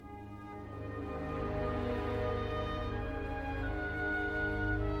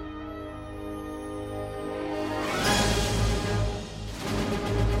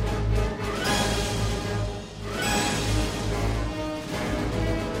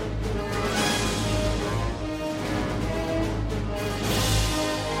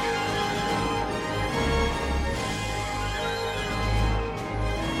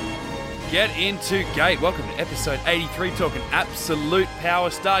Get into Gate. Welcome to episode 83, talking absolute power.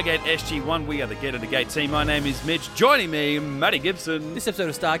 Stargate SG-1. We are the Get into Gate team. My name is Mitch. Joining me, Matty Gibson. This episode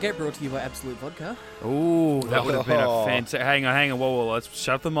of Stargate brought to you by Absolute Vodka. Ooh, that would have been a fantastic... Hang on. Whoa. Let's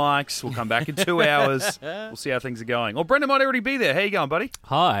shut the mics. We'll come back in 2 hours. We'll see how things are going. Well, Brendan might already be there. How you going, buddy?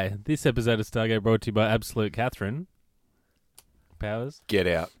 Hi. This episode of Stargate brought to you by Absolute Catherine. Powers. Get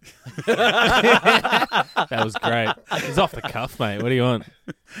out. That was great. It's off the cuff, mate. What do you want?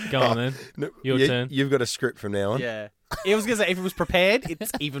 Go on, then. No, Your turn. You've got a script from now on. Yeah. I was going to say, if it was prepared,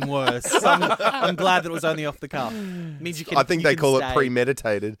 it's even worse. So I'm glad that it was only off the cuff. Means you can, I think they call it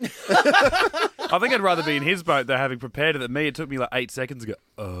premeditated. I think I'd rather be in his boat, though, having prepared it than me. It took me like 8 seconds to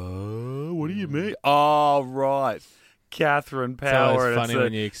go, what do you mean? Oh, right. Catherine Power. It's always funny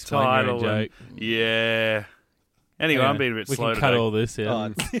when you explain your own joke. Yeah. Anyway, I'm being a bit slow We can cut all this, yeah.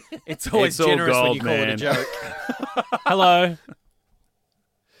 Oh, it's always generous gold, when you call it a joke. Hello.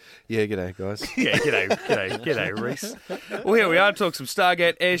 Yeah, g'day, guys. Yeah, g'day, Reese. Well, here we are, talk some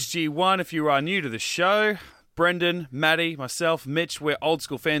Stargate SG-1. If you are new to the show, Brendan, Matty, myself, Mitch, we're old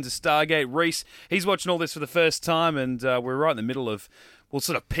school fans of Stargate. Reese, he's watching all this for the first time, and we're right in the middle of, well,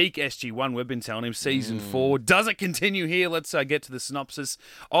 sort of peak SG-1, we've been telling him, Season 4. Does it continue here? Let's get to the synopsis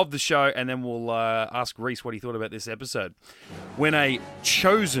of the show, and then we'll ask Reese what he thought about this episode. When a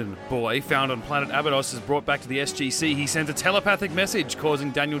chosen boy found on planet Abydos is brought back to the SGC, he sends a telepathic message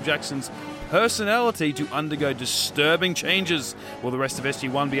causing Daniel Jackson's personality to undergo disturbing changes. Will the rest of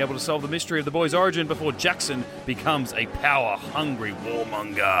SG-1 be able to solve the mystery of the boy's origin before Jackson becomes a power-hungry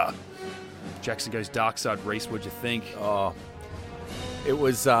warmonger? Jackson goes dark side. Reese, what'd you think? Oh, it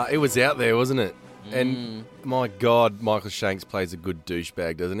was out there, wasn't it? And my God, Michael Shanks plays a good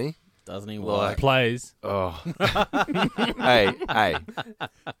douchebag, doesn't he? Doesn't he? Like, Plays. Oh, hey,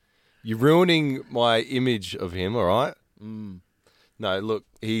 you're ruining my image of him. All right. No, look,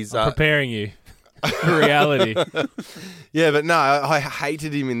 he's I'm preparing you for reality. Yeah, but no, I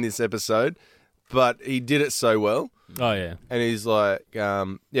hated him in this episode, but he did it so well. Oh, yeah. And he's like,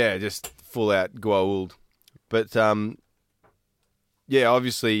 just full out Goa'uld. But yeah,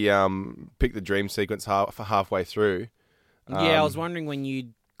 obviously pick the dream sequence halfway through. Yeah, I was wondering when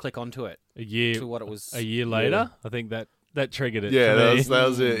you'd click onto it. A year later, I think that triggered it. Yeah, for me. that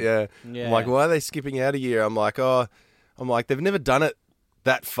was it. Yeah. I'm like, why are they skipping out a year? I'm like, they've never done it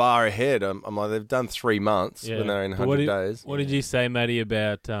that far ahead. I'm like, they've done 3 months when they're in 100 days. What did you say, Matty,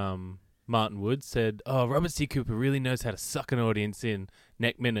 about Martin Wood said, Robert C. Cooper really knows how to suck an audience in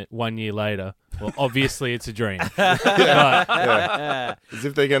neck minute 1 year later. Well, obviously it's a dream. Yeah. As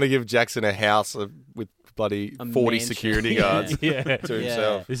if they're going to give Jackson a house with bloody 40 security guards to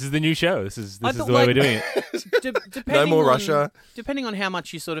himself. This is the new show. This is the way we're doing it. No more Russia. Depending on how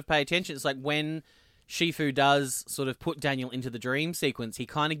much you sort of pay attention, it's like when Shifu does sort of put Daniel into the dream sequence, he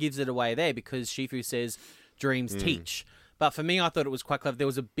kind of gives it away there because Shifu says dreams teach. But for me, I thought it was quite clever. There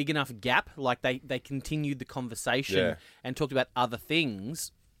was a big enough gap. Like they continued the conversation and talked about other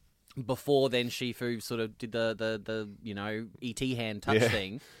things before then Shifu sort of did the ET hand touch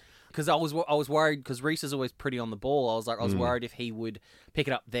thing. Because I was worried because Reese is always pretty on the ball. I was worried if he would pick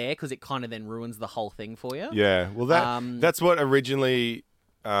it up there because it kind of then ruins the whole thing for you. Yeah, well that's what originally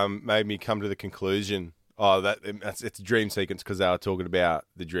made me come to the conclusion. Oh, it's a dream sequence because they were talking about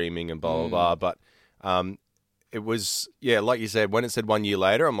the dreaming and blah blah blah. But it was, like you said, when it said 1 year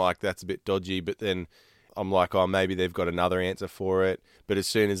later, I'm like, that's a bit dodgy. But then I'm like, oh, maybe they've got another answer for it. But as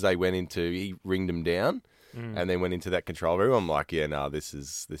soon as they he ringed them down and then went into that control room, I'm like, this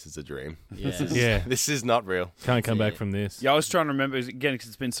is a dream. Yeah. This is not real. Can't come back from this. Yeah, I was trying to remember, again, because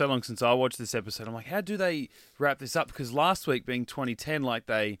it's been so long since I watched this episode. I'm like, how do they wrap this up? Because last week being 2010, like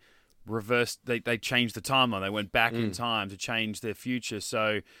they reversed, they changed the timeline. They went back in time to change their future.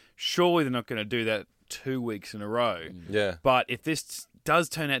 So surely they're not going to do that 2 weeks in a row. Yeah. But if this does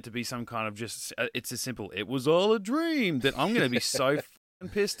turn out to be some kind of just, it's as simple, it was all a dream, that I'm going to be so fucking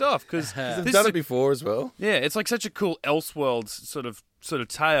pissed off because they've done it before as well. Yeah, it's like such a cool Elseworlds sort of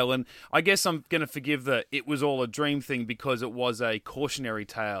tale, and I guess I'm going to forgive the it was all a dream thing because it was a cautionary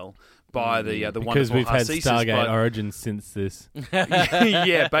tale by the because wonderful we've had Harcesis, Stargate Origins since this.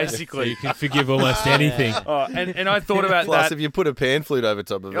 Yeah, So basically. you can forgive almost anything. Oh, and I thought about Plus, that. if you put a pan flute over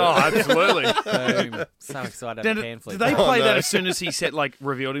top of it. Oh, absolutely. Boom. So excited about pan flute. Did they play that as soon as he said,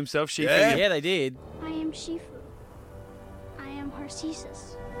 revealed himself? Shifu? Yeah, they did. I am Shifu. I am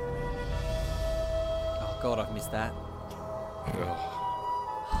Harcesis. Oh, God, I've missed that.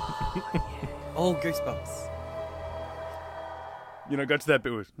 Oh, goosebumps. Got to that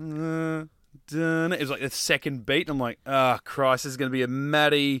bit with, dun. It was like the second beat. I'm like, oh, Christ, this is going to be a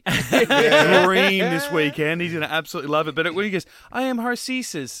Maddie dream this weekend. He's going to absolutely love it. But when he goes, I am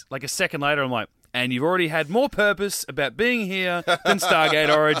Harcesis, like a second later, I'm like, and you've already had more purpose about being here than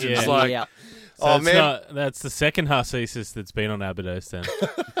Stargate Origins. Yeah. Like, yeah. So Oh, it's man. not- that's the second Harcesis that's been on Abydos then.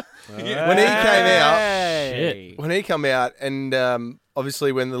 When he came out, Hey. when he come out, and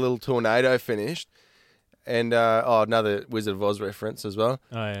obviously when the little tornado finished, and another Wizard of Oz reference as well.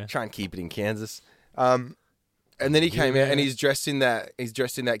 Oh yeah. Try and keep it in Kansas. And then he came out and he's dressed in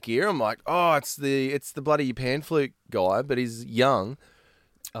that gear. I'm like, oh, it's the bloody pan flute guy, but he's young.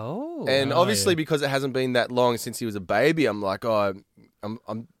 Oh. And obviously because it hasn't been that long since he was a baby, I'm like, oh,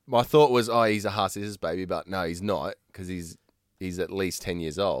 my thought was, oh, he's a Harcesis baby, but no, he's not because he's at least 10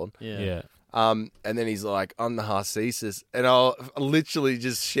 years old. Yeah. And then he's like, I'm the Harcesis. And I'll literally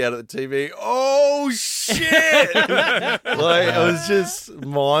just shout at the TV, oh, shit! Like, it was just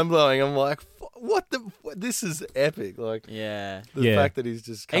mind-blowing. I'm like, this is epic. Like, Yeah. the Yeah. fact that he's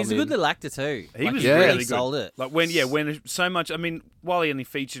just come He's a good in. little actor too. he was yeah. really He good. sold it. Like when so much. I mean, while he only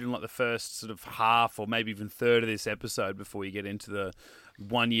featured in like the first sort of half or maybe even third of this episode before you get into the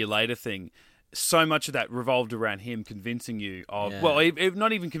 1 year later thing, so much of that revolved around him convincing you of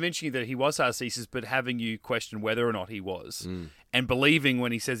not even convincing you that he was Harcesis, but having you question whether or not he was, and believing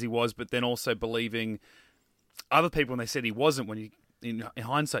when he says he was, but then also believing other people when they said he wasn't. When you in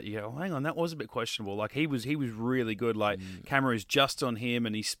hindsight, you go, oh, hang on, that was a bit questionable. Like he was really good. Like camera is just on him,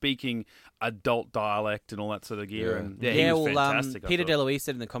 and he's speaking adult dialect and all that sort of gear. Yeah. And he was fantastic. I Peter thought. DeLuise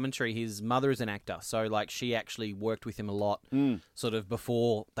said in the commentary his mother is an actor, so like she actually worked with him a lot, sort of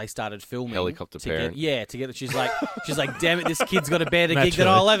before they started filming. Helicopter to parent. To get it. She's like, damn it, this kid's got a better gig than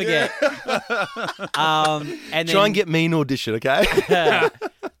I'll ever get. And then, Try and get me an audition, okay?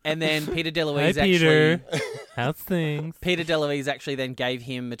 and then Peter Hey DeLuise Peter, actually. how's things? Peter DeLuise actually then gave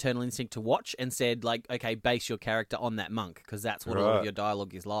him Maternal Instinct to watch and said, like, okay, base your character on that monk because that's what a lot Right. of your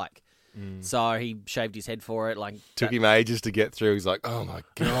dialogue is like. So he shaved his head for it. Like, Took him ages to get through. He's like, oh my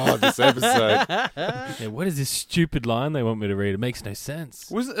God, this episode. Yeah, what is this stupid line they want me to read? It makes no sense.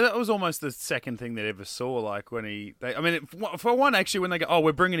 That was almost the second thing they ever saw. Like when for one, actually, when they go, oh,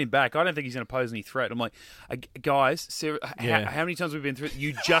 we're bringing him back. I don't think he's going to pose any threat. I'm like, guys, how many times have we been through it?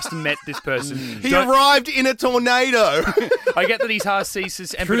 You just met this person. He arrived in a tornado. I get that he's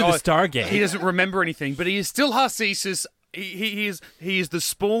Harcesis and Through the but, Stargate. He doesn't remember anything, but he is still Harcesis. He is the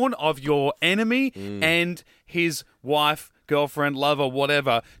spawn of your enemy and his wife, girlfriend, lover,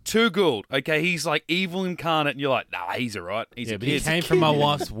 whatever. Too good. Okay, he's like evil incarnate, and you're like, nah, he's alright. He's Yeah, a but he kid. came from my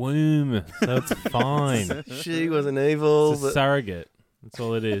wife's womb, so it's fine. She wasn't evil. It's a but- surrogate. That's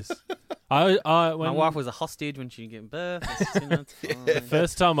all it is. When my wife was a hostage when she gave birth. It's fine.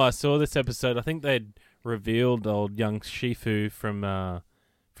 First time I saw this episode, I think they'd revealed old young Shifu from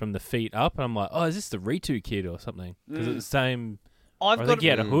the feet up, and I'm like, oh, is this the Ritu kid or something? Because it's the same. I think he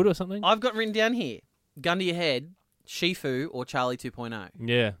had a hood or something. I've got written down here, gun to your head, Shifu or Charlie 2.0.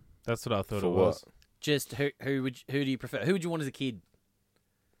 Yeah, that's what I thought For it was. what? Just who do you prefer? Who would you want as a kid?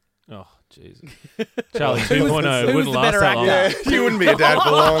 Oh, Jesus. Charlie Who was 2.0 the wouldn't last better that long. actor? Yeah, you wouldn't be a dad for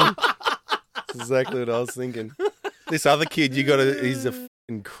long. That's exactly what I was thinking. This other kid, he's a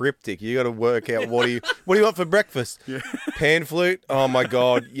f***ing cryptic. You got to work out what do you want for breakfast? Pan flute? Oh my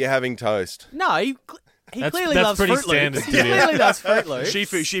God, you're having toast. No, he That's clearly pretty loves Fruit Loops. standard, He yeah. clearly loves Fruit Loops.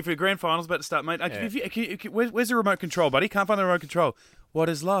 Shifu, grand finals about to start, mate. Where's the remote control, buddy? Can't find the remote control. What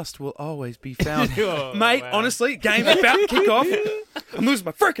is lost will always be found. Oh, Mate, wow. honestly, game's about to kick off. I'm losing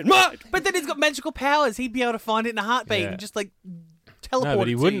my freaking mind. But then he's got magical powers. He'd be able to find it in a heartbeat Yeah. and just like teleport No, but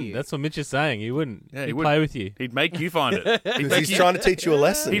he it to wouldn't. you. That's what Mitch is saying. He wouldn't. Yeah, he He'd wouldn't. play with you. He'd make you find it. Because he's trying to teach you a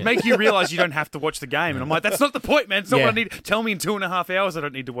lesson. He'd make you realise you don't have to watch the game. And I'm like, that's not the point, man. It's not Yeah. what I need. Tell me in 2.5 hours I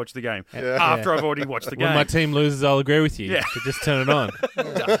don't need to watch the game. After I've already watched the When game. my team loses, I'll agree with you. Yeah. So just turn it on.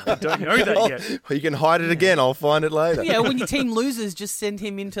 I don't know that yet. You can hide it again. I'll find it later. Yeah, when your team loses, just send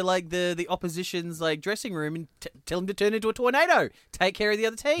him into like the opposition's like dressing room and tell him to turn into a tornado. Take care of the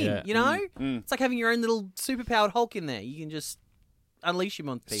other team. Yeah. You know, it's like having your own little superpowered Hulk in there. You can just unleash him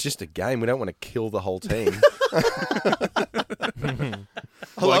on people. It's just a game. We don't want to kill the whole team. I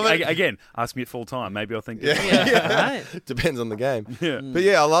Well, love it. again, ask me at full time. Maybe I'll think. yeah, right. Depends on the game. Yeah. But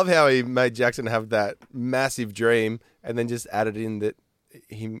yeah, I love how he made Jackson have that massive dream and then just added in that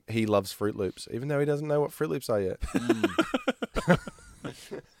he loves Fruit Loops, even though he doesn't know what Fruit Loops are yet.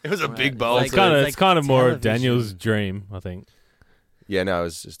 It was a big bowl. Like- It's kind of like it's kind of more of television. Daniel's dream, I think. Yeah, no, it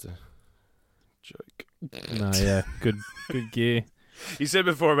was just a joke. No, yeah, good gear. You said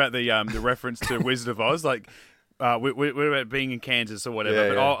before about the reference to Wizard of Oz, like we're about being in Kansas or whatever. Yeah,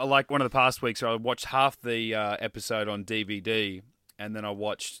 but yeah. like one of the past weeks, I watched half the episode on DVD, and then I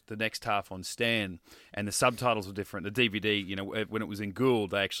watched the next half on Stan, and the subtitles were different. The DVD, you know, when it was in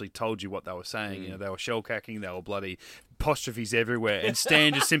Gould, they actually told you what they were saying. You know, they were shell-cacking, they were bloody apostrophes everywhere, and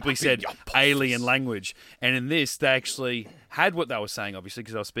Stan just simply said alien language. And in this, they actually had what they were saying, obviously,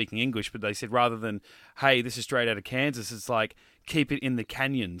 because I was speaking English, but they said rather than, hey, this is straight out of Kansas, it's like, keep it in the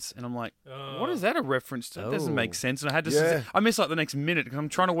canyons. And I'm like, what is that a reference to? That doesn't make sense. And I had to, I missed like the next minute because I'm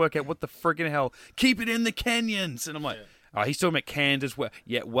trying to work out what the friggin' hell, keep it in the canyons. And I'm like, oh, he's talking about Kansas.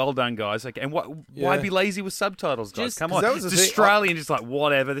 Well done, guys. Okay, and why be lazy with subtitles, guys? Come on. It's Australian, just like,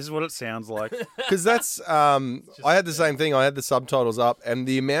 whatever, this is what it sounds like. Because that's, I had the same thing. I had the subtitles up, and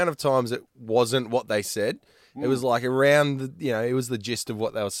the amount of times it wasn't what they said, it was like around, it was the gist of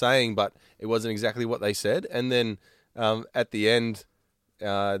what they were saying, but it wasn't exactly what they said. And then at the end,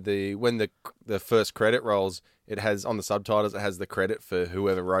 when the first credit rolls, it has on the subtitles, it has the credit for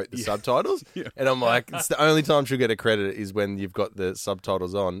whoever wrote the subtitles. And I'm like, it's the only time she'll get a credit is when you've got the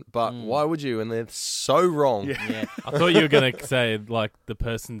subtitles on. But why would you? And they're so wrong. Yeah. I thought you were going to say, like, the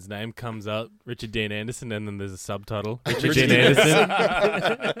person's name comes up, Richard Dean Anderson, and then there's a subtitle, Richard Dean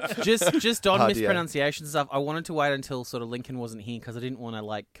Anderson. just on mispronunciation stuff, I wanted to wait until sort of Lincoln wasn't here because I didn't want to,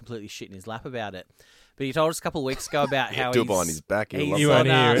 like, completely shit in his lap about it. But he told us a couple of weeks ago about how he's on his back. You won't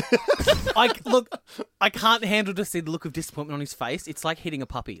hear it. I can't handle to see the look of disappointment on his face. It's like hitting a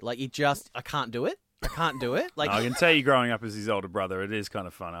puppy. Like I can't do it. I can't do it. Like I can tell you, growing up as his older brother, it is kind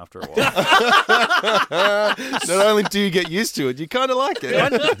of fun after a while. Not only do you get used to it, you kind of like it.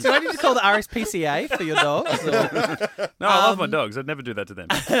 Do I need to call the RSPCA for your dogs? No, I love my dogs. I'd never do that to them.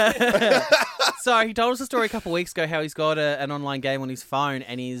 So he told us a story a couple of weeks ago how he's got an online game on his phone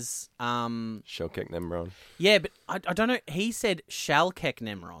and he's Shellkek Nemron. Yeah, but I don't know. He said Shellkek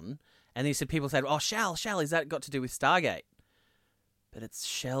Nemron, and he said people said, "Oh, Shell, is that got to do with Stargate?" But it's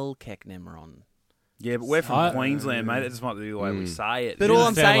Shellkek Nemron. Yeah, but we're from Queensland, mate. That just might be the way we say it. But all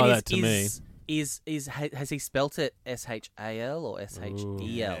I'm saying is has he spelt it SHAL or SHEL?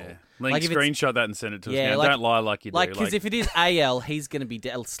 Yeah. Link, screenshot that and send it to us now. Don't lie like you do. Because if it is AL, he's going to be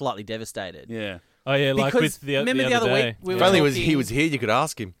slightly devastated. Yeah. Oh, yeah, like because with the other day. Week, if only he was here, you could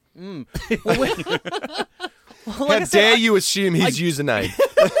ask him. Well, How dare you assume his username?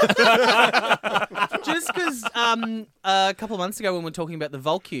 Just because a couple of months ago when we were talking about the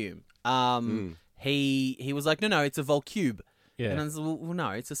Volcube, he was like, no, it's a Volcube. Yeah. And I was like, well, no,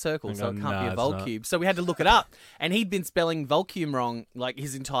 it's a circle, so it can't be a Volcube. So we had to look it up. And he'd been spelling Volcube wrong like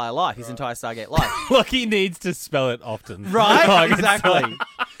his entire life, his entire Stargate life. Like he needs to spell it often. Right? Like, Exactly.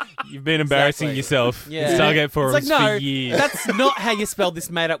 You've been embarrassing yourself in Stargate forums for years. That's not how you spell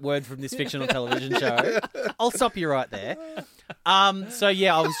this made-up word from this fictional television show. I'll stop you right there. So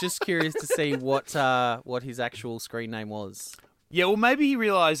yeah, I was just curious to see what his actual screen name was. Yeah, well, maybe he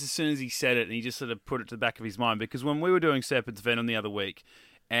realised as soon as he said it and he just sort of put it to the back of his mind, because when we were doing Serpent's Venom the other week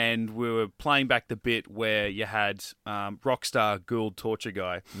and we were playing back the bit where you had Rockstar Gould Torture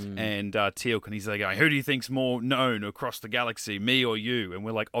Guy and Teal'c, and he's like going, who do you think's more known across the galaxy, me or you? And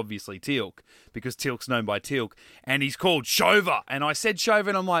we're like, obviously Teal'c, because Teal'c's known by Teal'c, and he's called Shova. And I said Shova,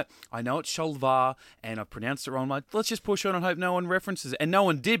 and I'm like, I know it's Sholvar, and I pronounced it wrong. I'm like, let's just push on and hope no one references it. And no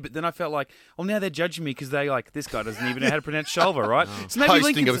one did, but then I felt like, well, now they're judging me because they like, this guy doesn't even know how to pronounce Sholvar, right? So maybe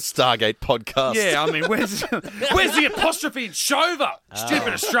hosting of a Stargate podcast. Yeah, I mean, where's the apostrophe in Shova?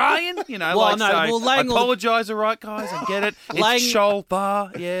 Stupid Australian, I apologise, all right, guys, I get it. It's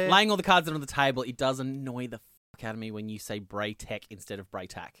Sholvar, yeah. Laying all the cards on the table, it does annoy the fuck out of me when you say Braytech instead of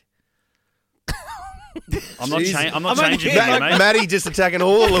Braytac. I'm not changing it, mate. Matty just attacking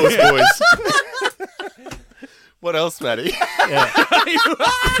all the Lewis boys. What else, Matty? Let's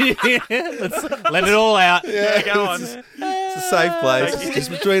let it all out. Yeah, go on. It's a safe place. It's just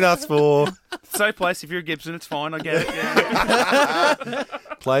between us four. Safe place. If you're a Gibson, it's fine. I get it. Yeah.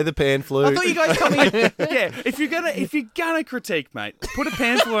 Play the pan flute. I thought you guys told me. Yeah, if you're gonna critique, mate, put a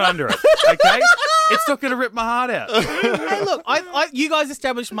pan flute under it. Okay, it's not gonna rip my heart out. Hey, look, you guys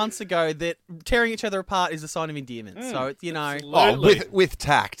established months ago that tearing each other apart is a sign of endearment. So with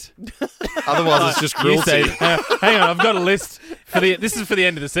tact. Otherwise, it's just cruelty. Hang on, I've got a list for this is for the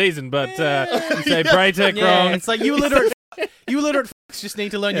end of the season, but you say Braytech wrong. It's like you illiterate f***s just need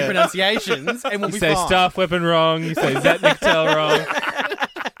to learn your pronunciations, and we'll be fine. You say staff weapon wrong. You say Zetniktel wrong.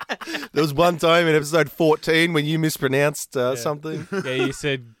 There was one time in episode 14 when you mispronounced something. Yeah, you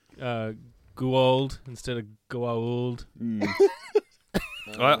said Gould instead of Goa'uld.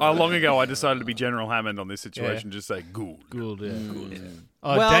 Long ago, I decided to be General Hammond on this situation. Just say Gould. Gould, yeah. Gould, yeah.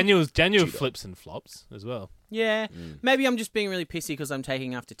 Oh, well, Daniel flips and flops as well. Yeah, maybe I'm just being really pissy because I'm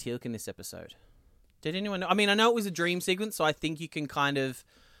taking after Teal'c in this episode. Did anyone know? I mean, I know it was a dream sequence, so I think you can kind of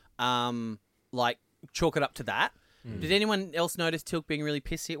chalk it up to that. Did anyone else notice Teal'c being really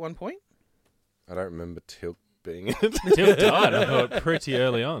pissy at one point? I don't remember Teal'c being in it. Teal'c died, I thought, pretty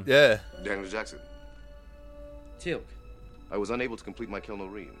early on. Yeah. Daniel Jackson. Teal'c. I was unable to complete my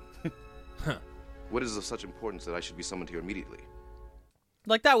Kelnorine. What is of such importance that I should be summoned here immediately?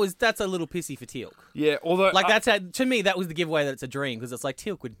 Like that's a little pissy for Teal'c. Yeah, although Like to me that was the giveaway that it's a dream because it's like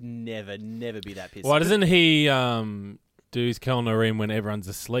Teal'c would never be that pissy. Why doesn't he do his Kelnorine when everyone's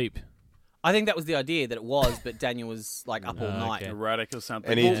asleep? I think that was the idea that it was, but Daniel was like up all night. okay. erratic or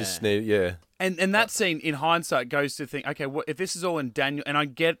something. And he just needed, yeah. And that scene, in hindsight, goes to think, okay, if this is all in Daniel, and I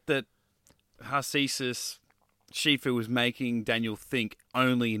get that Harcesis, Shifu was making Daniel think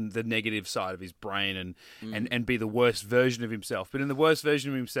only in the negative side of his brain and be the worst version of himself. But in the worst version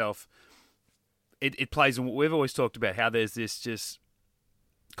of himself, it plays on what we've always talked about, how there's this just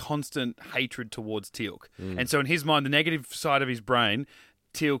constant hatred towards Teal'c. And so in his mind, the negative side of his brain,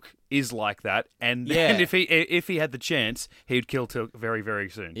 Teal'c is like that, and if he had the chance, he would kill Teal'c very, very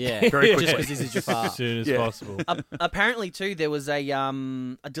soon. Yeah, very just quickly. because this is Jafar. As soon as possible. Apparently, too, there was a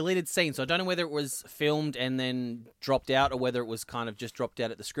deleted scene. So I don't know whether it was filmed and then dropped out, or whether it was kind of just dropped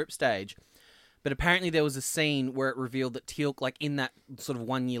out at the script stage. But apparently, there was a scene where it revealed that Teal'c, like in that sort of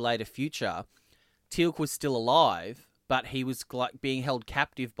 1 year later future, Teal'c was still alive, but he was like being held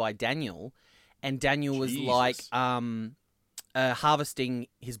captive by Daniel, and Daniel was like harvesting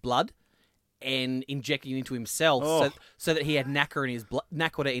his blood and injecting it into himself, so that he had Naquadah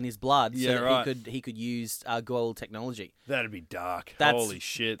in his blood, so that he could use Goa'uld technology. That'd be dark. That's- Holy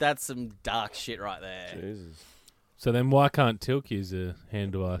shit. That's some dark shit right there. Jesus. So then why can't Teal'c use a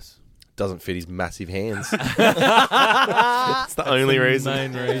hand device? Doesn't fit his massive hands. That's the only reason.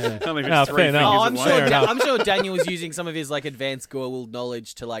 Main reason. Only if No, it's 3 fair enough. fingers Oh, away. I'm sure Daniel was using some of his like advanced Goa'uld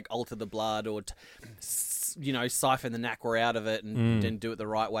knowledge to like alter the blood or siphon the Naquadah out of it and do it the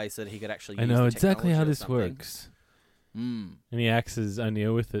right way so that he could actually I use know the exactly how technology or this something. works. And he acts as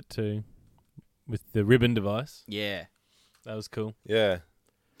O'Neill with it too, with the ribbon device. Yeah. That was cool. Yeah.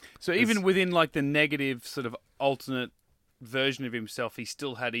 So even within like the negative sort of alternate version of himself, he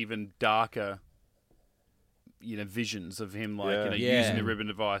still had even darker, visions of him like using the ribbon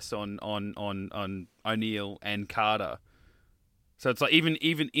device on O'Neill and Carter. So it's like even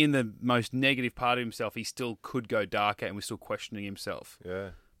in the most negative part of himself, he still could go darker and was still questioning himself. Yeah.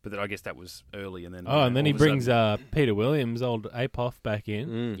 But then I guess that was early, and then And then he all of a brings sudden- Peter Williams, old Apoff, back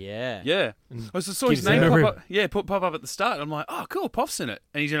in. Yeah. Yeah. I just saw his gives name him a pop up. Yeah, pop up at the start. I'm like, oh, cool, Poff's in it.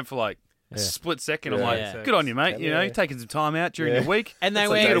 And he's in it for like a split second. I'm Yeah. like, Yeah. good on you, mate. Yeah. You're taking some time out during the week. And they It's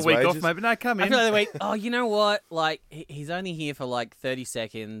went- like, get a Days' week off, wages. mate. But no, come I in. feel like they went, oh, you know what? Like, he's only here for like 30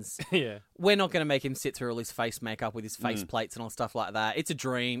 seconds. Yeah. We're not going to make him sit through all his face makeup with his face plates and all stuff like that. It's a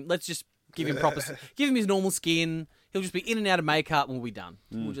dream. Let's just give him give him his normal skin. He'll just be in and out of makeup and we'll be done.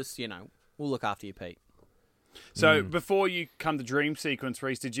 We'll just, we'll look after you, Pete. So before you come to dream sequence,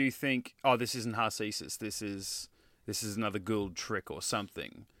 Reese, did you think, oh, this isn't Harcesis. This is another Goa'uld trick or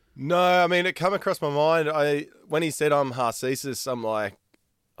something? No, I mean, it come across my mind. When he said I'm Harcesis, I'm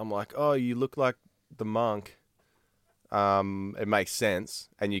like, oh, you look like the monk. It makes sense.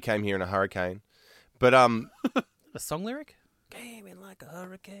 And you came here in a hurricane. But A song lyric? Came in like a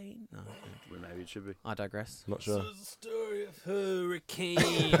hurricane. No, Well, maybe it should be. I digress. not sure. Story of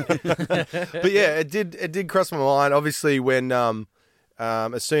hurricane. But yeah, it did cross my mind. Obviously, when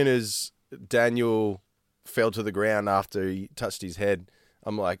as soon as Daniel fell to the ground after he touched his head,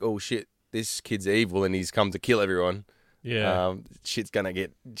 I'm like, oh shit, this kid's evil and he's come to kill everyone. Yeah. Shit's gonna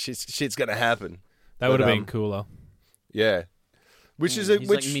happen. That would have but, been cooler. Yeah, which is He's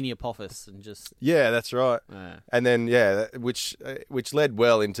which like mini Apophis and just... yeah, that's right. Yeah. And then which led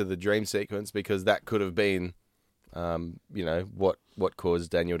well into the dream sequence because that could have been, what caused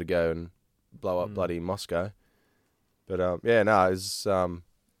Daniel to go and blow up bloody Moscow. But it was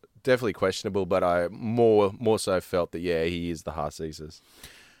definitely questionable. But I more so felt that he is the Harcesis.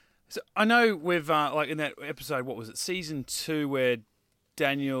 So I know we've like in that episode, what was it, season 2, where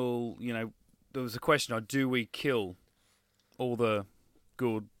Daniel, there was a question: do we kill all the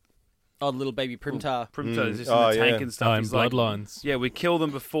Goa'uld Oh, the little baby Primtar. Primtars just Oh, in the tank yeah. and stuff? In He's like, Bloodlines. yeah, we kill them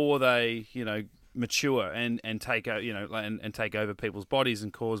before they, mature and take out, and take over people's bodies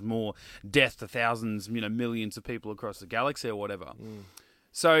and cause more death to thousands, millions of people across the galaxy or whatever.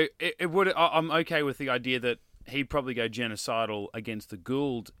 So it would. I'm okay with the idea that he'd probably go genocidal against the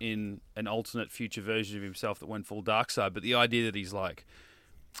Goa'uld in an alternate future version of himself that went full dark side. But the idea that he's like,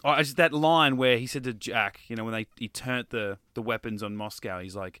 it's that line where he said to Jack, when he turned the weapons on Moscow,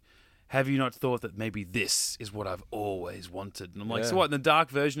 he's like, have you not thought that maybe this is what I've always wanted? And I'm like, Yeah. so what, in the dark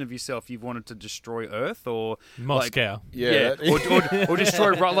version of yourself, you've wanted to destroy Earth or Moscow. Like, yeah. Or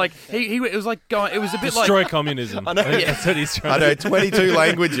destroy, like, it was like going, it was a bit Destroy like, communism. I know. That's what he's trying I to know 22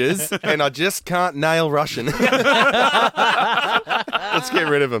 languages, and I just can't nail Russian. Let's get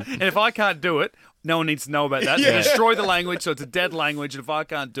rid of him. and if I can't do it, no one needs to know about that. So destroy the language, so it's a dead language, and if I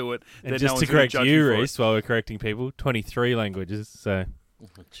can't do it, then And no just one's to gonna correct judge you, me for it. Reese, while we're correcting people, 23 languages. So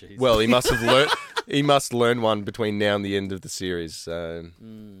Well, he must have learned. He must learn one between now and the end of the series. So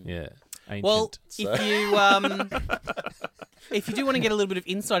yeah, ancient. Well, if you do want to get a little bit of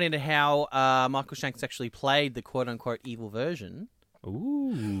insight into how Michael Shanks actually played the quote-unquote evil version,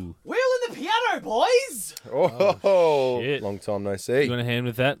 ooh, wheel in the piano, boys! shit. long time no see. You want a hand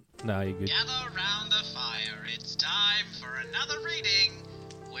with that? No, you're good. Gather round the fire, it's time for another reading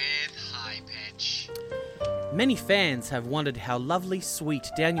with High Pitch. Many fans have wondered how lovely, sweet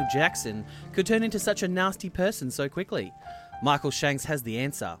Daniel Jackson could turn into such a nasty person so quickly. Michael Shanks has the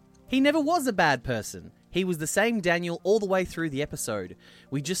answer. He never was a bad person. He was the same Daniel all the way through the episode.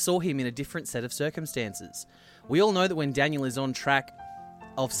 We just saw him in a different set of circumstances. We all know that when Daniel is on track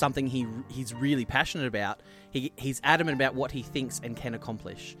of something he's really passionate about, he's adamant about what he thinks and can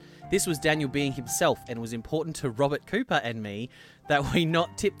accomplish. This was Daniel being himself, and it was important to Robert Cooper and me that we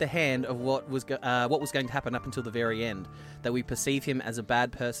not tip the hand of what was going to happen up until the very end, that we perceive him as a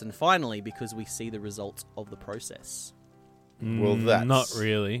bad person finally because we see the results of the process. Well, that's Not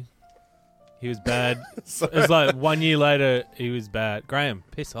really. He was bad. It was like 1 year later, he was bad. Graham,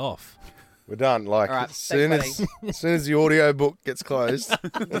 piss off. We're done. Like All right, as soon as the audio book gets closed,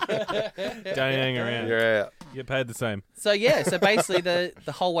 Don't hang around. you're out. You get paid the same. So yeah, so basically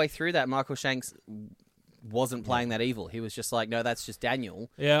the whole way through that, Michael Shanks wasn't playing that evil. He was just like, no, that's just Daniel.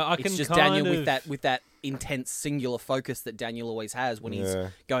 Yeah, I can It's just kind Daniel of... with that intense singular focus that Daniel always has when he's Yeah.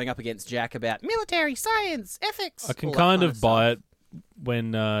 going up against Jack about military science, ethics. I can all that kind of stuff. buy it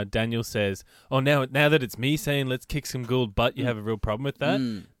when Daniel says, "Oh, now that it's me saying let's kick some Gould butt, you have a real problem with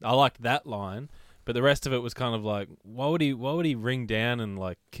that." I like that line, but the rest of it was kind of like, why would he ring down and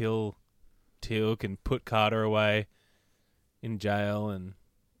like kill Teal'c and put Carter away in jail and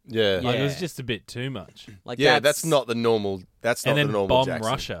Yeah. like it was Yeah. just a bit too much. Like Yeah, that's not the normal. That's not And then the normal bomb Jackson.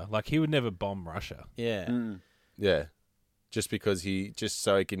 Russia. Like he would never bomb Russia. Yeah. Yeah, just because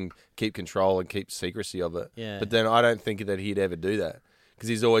so he can keep control and keep secrecy of it. Yeah. But then I don't think that he'd ever do that because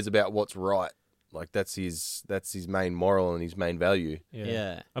he's always about what's right. Like that's his main moral and his main value.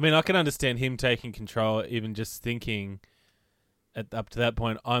 Yeah. I mean, I can understand him taking control, even just thinking up to that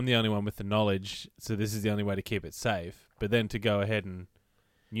point, I'm the only one with the knowledge, so this is the only way to keep it safe. But then to go ahead and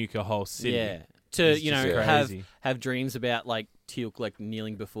nuke a whole city. Yeah. To, It's you know, just crazy. have dreams about like Teal'c like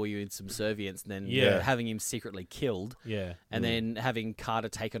kneeling before you in subservience and then Yeah. having him secretly killed. Yeah. And then having Carter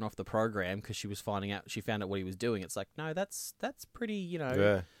taken off the program because she found out what he was doing. It's like, no, that's pretty, you know,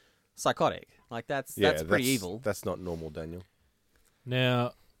 Yeah, psychotic. Like that's pretty evil. That's not normal, Daniel.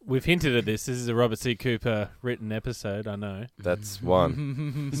 Now, we've hinted at this. This is a Robert C. Cooper written episode, I know. That's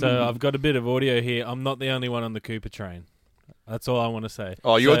one. So I've got a bit of audio here. I'm not the only one on the Cooper train. That's all I want to say.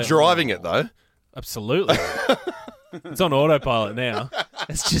 Oh, you're So- driving it though. Absolutely. It's on autopilot now.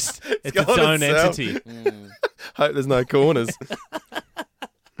 It's just, it's its going own itself. entity. Hope there's no corners.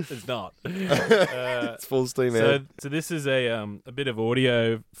 It's not. It's full steam out. So this is a bit of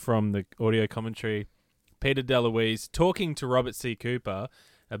audio from the audio commentary. Peter DeLuise talking to Robert C. Cooper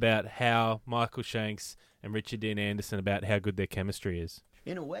about how Michael Shanks and Richard Dean Anderson about how good their chemistry is.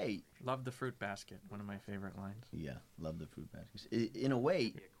 In a way, Love the fruit basket. One of my favorite lines. yeah, love the fruit baskets. In a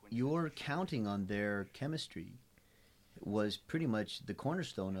way, your counting on their chemistry was pretty much the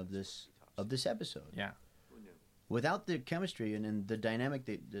cornerstone of this episode. Yeah. Without the chemistry and the dynamic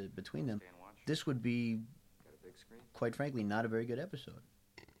between them, this would be, quite frankly, not a very good episode.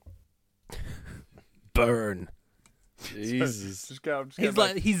 Burn. Jesus,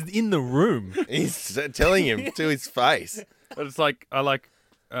 He's in the room. he's telling him to his face. But it's like, I like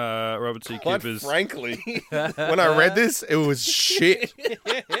Robert C. Quite Cooper's. frankly, when I read this, it was shit.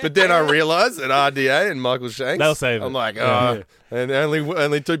 But then I realised that RDA and Michael Shanks, They'll save it. I'm like, Yeah. and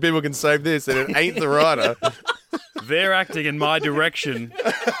only two people can save this, and it ain't the writer. Their acting in my direction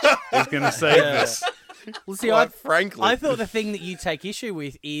is going to save this. Well, see, Quite frankly, I thought the thing that you take issue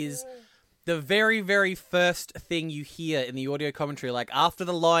with is the very, very first thing you hear in the audio commentary. Like after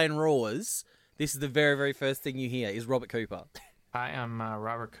the lion roars, this is the very, very first thing you hear is Robert Cooper. Hi, I'm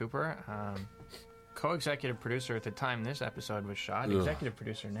Robert Cooper, co-executive producer at the time this episode was shot, executive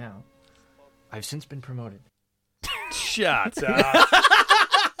producer now. I've since been promoted. Shut up.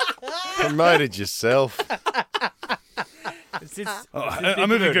 promoted yourself. I'm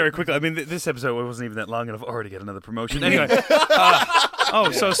moving very quickly. I mean, this episode wasn't even that long, and I've already got another promotion. Anyway,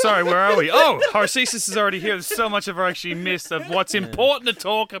 so sorry. Where are we? Oh, Harcesis is already here. There's so much I've actually missed of what's important to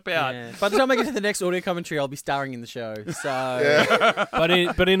talk about. Yeah. By the time I get to the next audio commentary, I'll be starring in the show. So,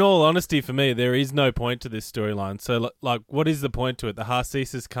 but in all honesty, for me, there is no point to this storyline. So, like, what is the point to it? The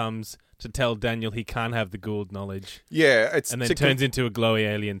Harcesis comes to tell Daniel he can't have the Gould knowledge. Yeah, it's and then turns into a glowy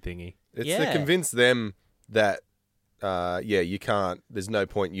alien thingy. It's to convince them that, you can't. There's no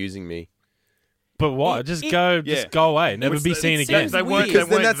point using me. But what? Just go away. Never be seen again. Because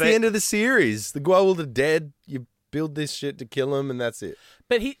then that's the end of the series. The Goa'uld are dead. You build this shit to kill them, and that's it.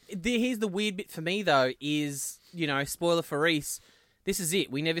 But here's the weird bit for me, though, is, spoiler for Reese, this is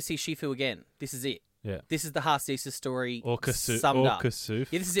it. We never see Shifu again. This is it. Yeah. This is the Harcesis story summed up. Kasuf.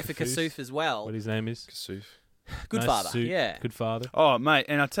 Yeah, this is it for Kasuf as well. What his name is? Kasuf. Good father. Yeah. Good father. Oh, mate,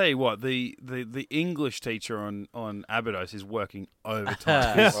 and I tell you what, the English teacher on Abydos is working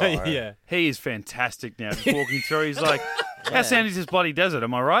overtime. Yeah. He is fantastic now. Just walking through, he's like, how sandy's this bloody desert?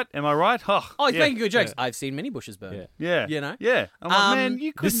 Am I right? Oh, he's making good jokes. I've seen many bushes burn. Yeah. Yeah. I'm like, man,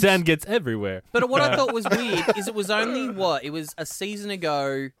 you couldn't... This sand gets everywhere. But what I thought was weird is it was only, it was a season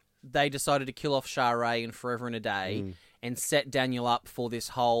ago they decided to kill off Shah-Ray in Forever and a Day and set Daniel up for this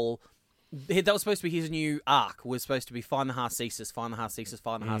whole... That was supposed to be his new arc, was supposed to be find the Harcesis, find the Harcesis,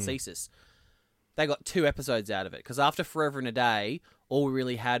 find the Harcesis. They got 2 episodes out of it, because after Forever and a Day, all we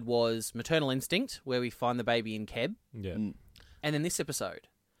really had was Maternal Instinct, where we find the baby in Keb, and then this episode.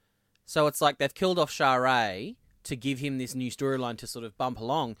 So it's like they've killed off Shah-Ray to give him this new storyline to sort of bump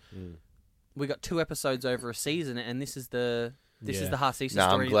along. We got 2 episodes over a season, and this is the... This is the Harcesis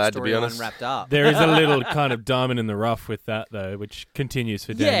storyline wrapped up. There is a little kind of diamond in the rough with that, though, which continues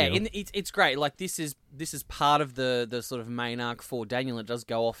for Daniel. Yeah, it's great. Like this is part of the sort of main arc for Daniel. It does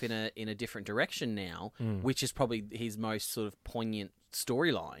go off in a different direction now, which is probably his most sort of poignant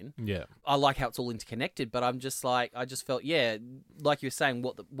storyline. Yeah, I like how it's all interconnected, but I'm just like I just felt like you were saying,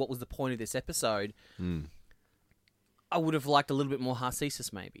 what was the point of this episode? I would have liked a little bit more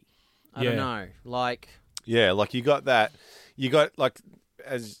Harcesis, maybe. I don't know, like. Yeah, like you got that. You got like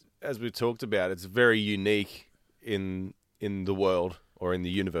as we talked about, it's very unique in the world or in the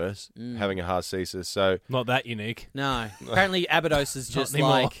universe having a Harcesis. So not that unique. No, apparently Abydos is just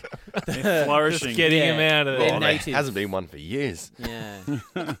like flourishing, just getting him out of there. There hasn't been one for years. Yeah,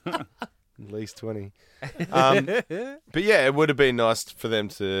 at least 20. But yeah, it would have been nice for them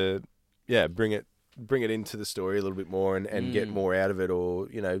to bring it into the story a little bit more and get more out of it, or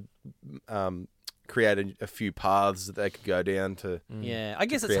create a few paths that they could go down to. Yeah, I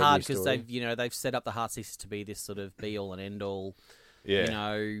guess it's hard because they've set up the Harcesis to be this sort of be all and end all.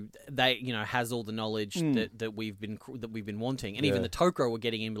 Yeah, they has all the knowledge that we've been wanting, and even the Tok'ra were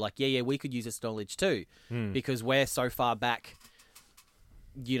getting in like, we could use this knowledge too, because we're so far back.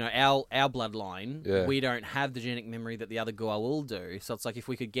 Our bloodline, we don't have the genetic memory that the other Goa'uld do. So it's like if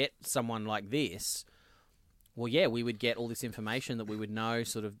we could get someone like this. Well, we would get all this information that we would know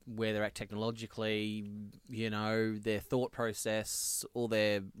sort of where they're at technologically, their thought process, all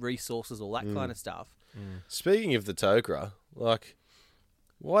their resources, all that kind of stuff. Speaking of the Tok'ra, like,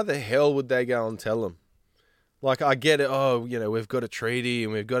 why the hell would they go and tell them? Like, I get it. Oh, we've got a treaty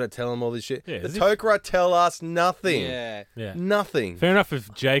and we've got to tell them all this shit. Yeah, the Tok'ra tell us nothing. Yeah. Nothing. Fair enough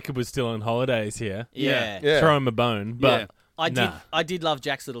if Jacob was still on holidays here. Yeah. Throw him a bone, but... I did love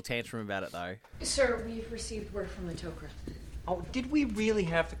Jack's little tantrum about it, though. Sir, we've received word from the Tok'ra. Oh, did we really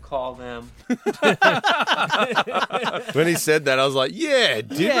have to call them? When he said that, I was like,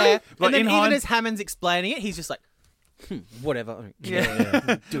 did we? Like, and then even as Hammond's explaining it, he's just like, whatever.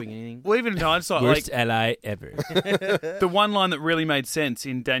 Doing anything. Well, even in hindsight, worst ally ever. The one line that really made sense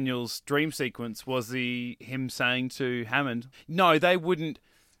in Daniel's dream sequence was him saying to Hammond, no, they wouldn't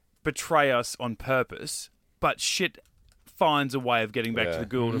betray us on purpose, but shit finds a way of getting back to the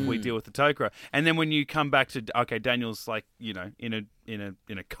Goa'uld if we deal with the Tok'ra. And then when you come back to Daniel's like in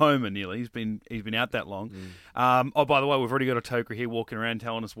a coma nearly. He's been out that long. Oh, by the way, we've already got a Tok'ra here walking around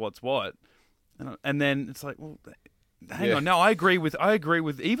telling us what's what. And then it's like, well, hang on. No, I agree with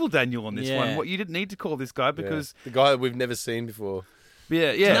Evil Daniel on this one. What you didn't need to call this guy because the guy that we've never seen before.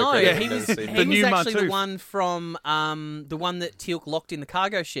 Yeah. No, he was actually the one from the one that Teal'c locked in the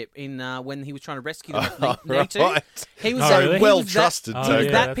cargo ship in when he was trying to rescue them. Right. He was trusted. He was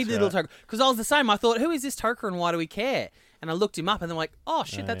that little Tok'ra. Because I was the same. I thought, who is this Tok'ra and why do we care? And I looked him up and I'm like, oh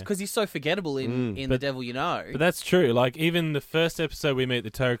shit, that's because he's so forgettable in The Devil You Know. But that's true. Like even the first episode we meet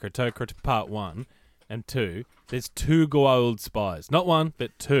the Tok'ra Part 1. and 2, there's 2 Goa'uld spies. Not 1,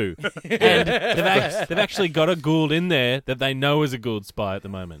 but 2. And they've actually got a Goa'uld in there that they know is a Goa'uld spy at the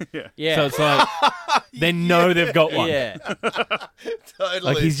moment. Yeah. So it's like, they know they've got one. Yeah. Totally.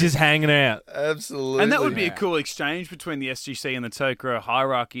 Like, he's just hanging out. Absolutely. And that would be a cool exchange between the SGC and the Tok'ra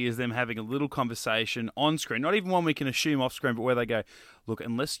hierarchy, is them having a little conversation on screen. Not even one we can assume off screen, but where they go, look,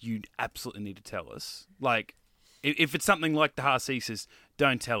 unless you absolutely need to tell us, like, if it's something like the Harcesis,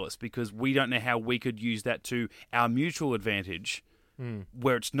 don't tell us, because we don't know how we could use that to our mutual advantage,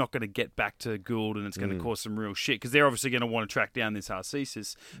 where it's not going to get back to Goa'uld and it's going to cause some real shit, because they're obviously going to want to track down this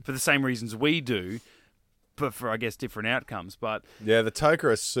Harcesis for the same reasons we do, but for, I guess, different outcomes. But yeah, the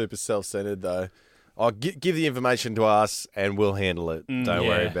Tok'ra are super self-centered, though. Give the information to us and we'll handle it. Don't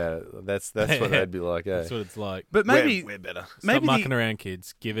worry about it. That's what they'd be like. Eh? That's what it's like. But maybe we're better. Stop mucking around,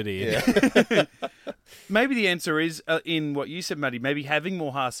 kids. Give it in. Yeah. Maybe the answer is in what you said, Matty. Maybe having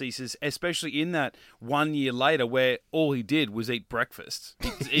more Harcesis, especially in that 1 year later, where all he did was eat breakfast,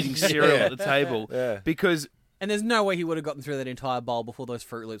 eating cereal at the table, because. And there's no way he would have gotten through that entire bowl before those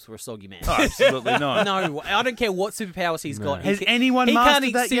Fruit Loops were a soggy mess. Oh, absolutely not. No, I don't care what superpowers he's got. Has anyone he mastered can't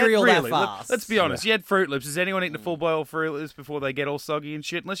eat that cereal yet? that Really? fast. Let's be honest. You had Fruit Loops. Has anyone eaten a full bowl of Fruit Loops before they get all soggy and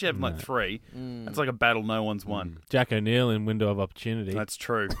shit? Unless you have like 3. It's like a battle no one's won. Jack O'Neill in Window of Opportunity. That's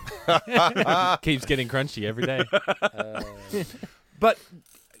true. Keeps getting crunchy every day. But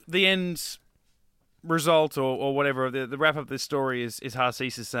the end result or whatever, the wrap up of this story is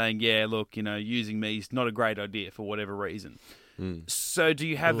Harcesis saying, yeah, look, using me is not a great idea for whatever reason. So do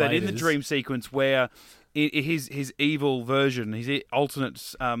you have that in the dream sequence where his evil version, his alternate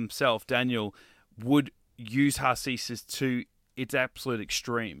self, Daniel, would use Harcesis to its absolute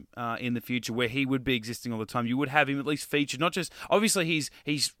extreme in the future, where he would be existing all the time? You would have him at least featured, not just... Obviously,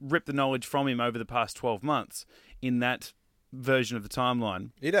 he's ripped the knowledge from him over the past 12 months in that version of the timeline.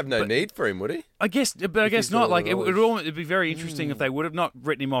 He'd have no need for him, would he? I guess, but I guess not. Like, it'd be very interesting if they would have not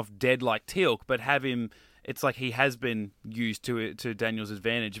written him off dead like Teal'c, but have him... It's like he has been used to Daniel's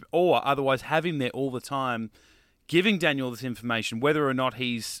advantage, or otherwise have him there all the time, giving Daniel this information, whether or not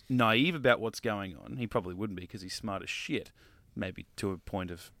he's naive about what's going on. He probably wouldn't be, because he's smart as shit, maybe to a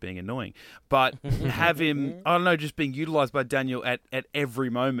point of being annoying. But have him, I don't know, just being utilised by Daniel at every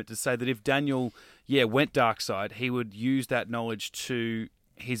moment to say that if Daniel, went dark side, he would use that knowledge to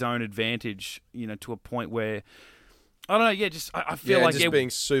his own advantage, to a point where, I don't know, I feel like... just being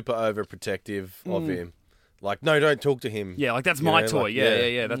super overprotective of him. Like, no, don't talk to him. Yeah, like, that's my toy.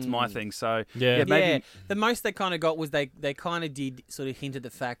 Like, that's my thing. So, maybe... The most they kind of got was they kind of did sort of hint at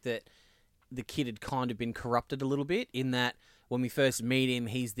the fact that the kid had kind of been corrupted a little bit, in that when we first meet him,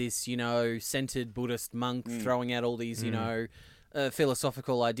 he's this, centered Buddhist monk throwing out all these,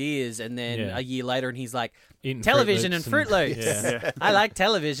 philosophical ideas, and then a year later, and he's like, eating television and Fruit Loops. I like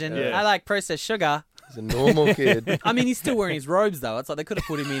television. I like processed sugar. He's a normal kid. I mean, he's still wearing his robes, though. It's like they could have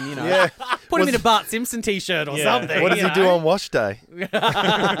put him in, put him in a Bart Simpson t-shirt or something. What does he do on wash day?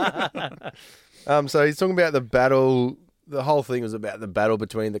 So he's talking about the battle. The whole thing was about the battle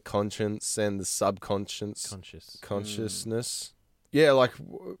between the conscience and the subconscious. Consciousness. Yeah, like,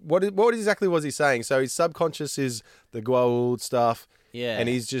 what exactly was he saying? So his subconscious is the Goa'uld stuff, and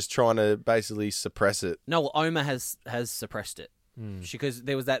he's just trying to basically suppress it. No, well, Oma has suppressed it. Because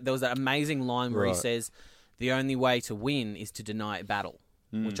there was that amazing line where he says, the only way to win is to deny battle,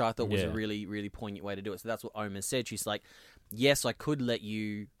 which I thought was a really, really poignant way to do it. So that's what Oma said. She's like, yes, I could let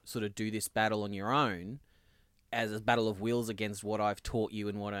you sort of do this battle on your own as a battle of wills against what I've taught you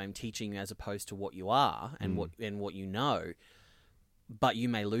and what I'm teaching, as opposed to what you are and what you know, but you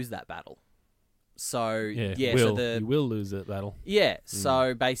may lose that battle. So you will lose that battle. Yeah.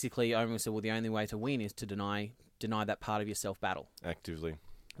 So basically, Oma said, well, the only way to win is to deny that part of yourself battle actively.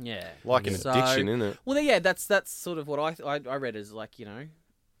 Yeah, like an addiction, isn't it? Well, yeah, that's sort of what I read as, like,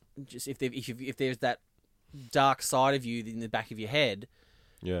 just if there's that dark side of you in the back of your head,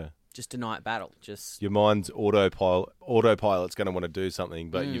 just deny it battle. Just your mind's autopilot's going to want to do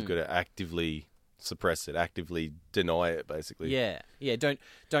something, but you've got to actively suppress it, actively deny it, basically. Yeah.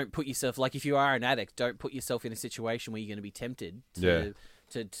 Don't put yourself, like, if you are an addict, don't put yourself in a situation where you're going to be tempted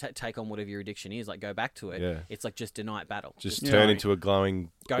to take on whatever your addiction is, like, go back to it. It's like, just deny it battle. Just turn into a glowing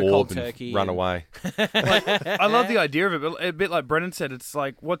orb and run away. I love the idea of it, but a bit like Brennan said, it's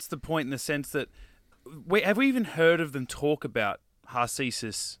like, what's the point, in the sense that have we even heard of them talk about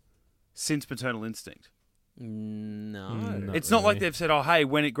Harcesis since Maternal Instinct? No. It's not like they've said, oh, hey,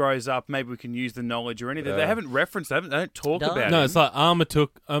 when it grows up, maybe we can use the knowledge or anything. They haven't referenced it. They don't talk about it. No, it's like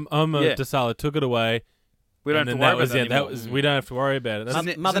Desala took it away. We don't have to worry about that anymore. We don't have to worry about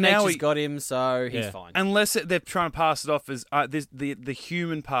it. Mother Nature's got him, so he's fine. Unless they're trying to pass it off as the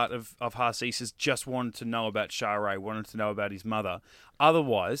human part of Harcesis just wanted to know about Shah-Ra, wanted to know about his mother.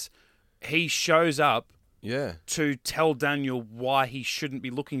 Otherwise, he shows up to tell Daniel why he shouldn't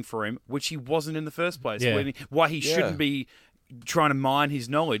be looking for him, which he wasn't in the first place. Yeah. Why he shouldn't be trying to mine his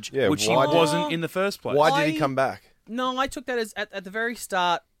knowledge, which he wasn't in the first place. Why did he come back? No, I took that as at the very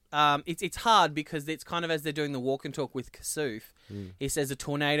start. It's hard because it's kind of as they're doing the walk and talk with Kasuf. He says a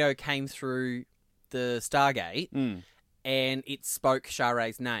tornado came through the Stargate and it spoke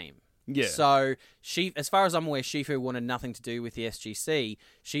Shah-Ra's name. Yeah. So as far as I'm aware, Shifu wanted nothing to do with the SGC.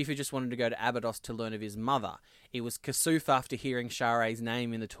 Shifu just wanted to go to Abydos to learn of his mother. It was Kasuf, after hearing Shah-Ra's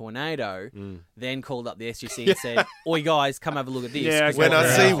name in the tornado, then called up the SGC and said, "Oi guys, come have a look at this." Yeah, when I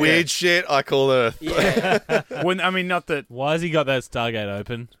see weird shit, I call Earth. Yeah. Not that. Why has he got that Stargate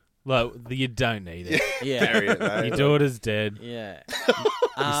open? Like, you don't need it. Yeah. Bury it, mate. Your daughter's dead. Yeah.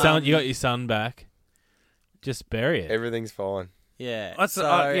 You got your son back. Just bury it. Everything's fine. Yeah. That's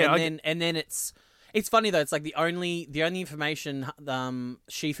and then it's funny though. It's like the only information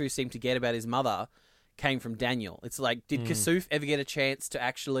Shifu seemed to get about his mother came from Daniel. It's like, did Kasuf ever get a chance to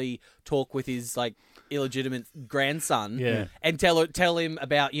actually talk with his like illegitimate grandson and tell him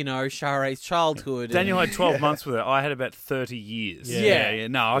about, Shah-Ra's childhood? Daniel had 12 months with her. I had about 30 years. Yeah.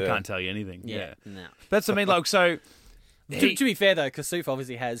 No, I can't tell you anything. Yeah. No. That's what I mean. Like, so to be fair though, Kasuf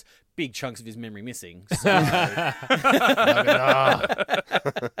obviously has big chunks of his memory missing. So.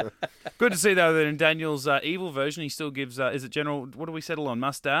 Good to see though that in Daniel's evil version, he still gives. Is it General? What do we settle on?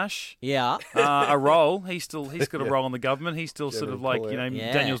 Mustache. Yeah. A role. He's got a role in the government. He's still sort of like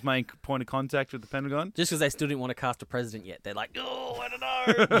Daniel's main point of contact with the Pentagon. Just because they still didn't want to cast a president yet, they're like, I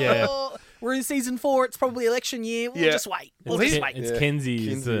don't know. Yeah. We're in season 4. It's probably election year. We'll just wait. It's Kenzie.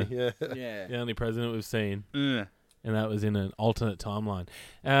 Kinsey, the only president we've seen. Yeah. And that was in an alternate timeline.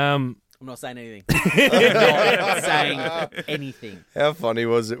 I'm not saying anything. I'm not saying anything. How funny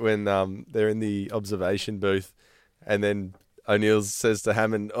was it when they're in the observation booth and then O'Neill says to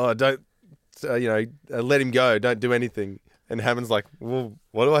Hammond, don't, let him go. Don't do anything. And Hammond's like, well,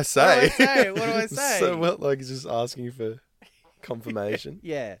 what do I say? What do I say? So, he's just asking for confirmation.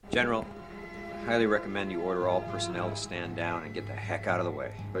 Yeah. General, I highly recommend you order all personnel to stand down and get the heck out of the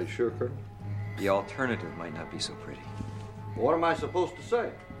way. Are you sure, Colonel? The alternative might not be so pretty. What am I supposed to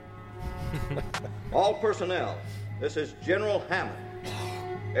say? All personnel, this is General Hammond.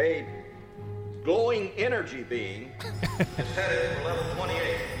 A glowing energy being is headed for level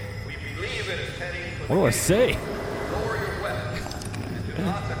 28. We believe it is heading for What do I say? Lower your weapon and do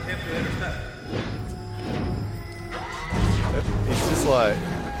not attempt to intercept it. It's just like,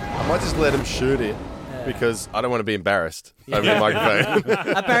 I might just let him shoot it. Because I don't want to be embarrassed over the microphone.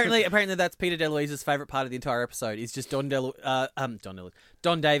 apparently, that's Peter DeLuise's favourite part of the entire episode. Is just Don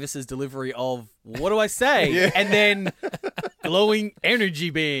Davis's delivery of "What do I say?" and then glowing energy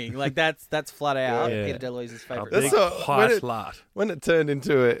being like that's flat out Peter DeLuise's favourite. When it turned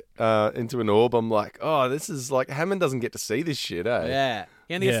into an orb, I'm like, this is like Hammond doesn't get to see this shit, eh? Yeah,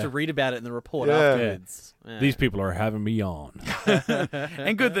 he only gets to read about it in the report afterwards. Yeah. These people are having me on.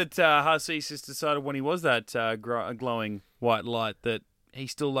 And good that Harcesis decided when he was that glowing white light that he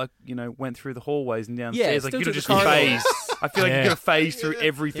still went through the hallways and downstairs. Like you could have just phased. I feel like you could have phased through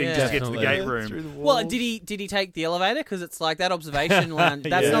everything just to get to the gate room. Well, did he take the elevator? Because it's like that observation lounge.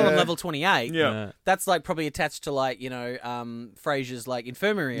 That's not on level 28. Yeah, that's like probably attached to Frasier's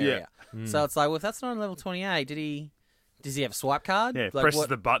infirmary area. So it's like, well, if that's not on level 28, does he have a swipe card? Yeah, presses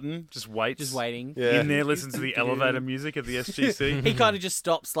the button, just waits. Just waiting. Yeah. In there, listens to the elevator music at the SGC. He kind of just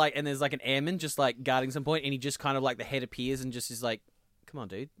stops, and there's an airman just guarding some point, and he just kind of the head appears and just is like, "Come on,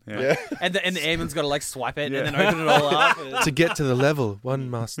 dude." Yeah. And the airman's got to swipe it and then open it all up. To get to the level, one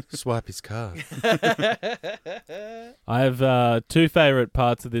must swipe his card. I have two favourite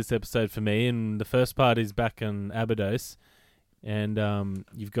parts of this episode for me, and the first part is back in Abydos, and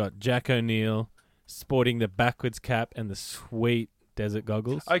you've got Jack O'Neill sporting the backwards cap and the sweet desert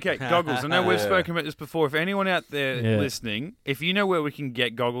goggles. Okay, goggles. I know we've spoken about this before. If anyone out there listening, if you know where we can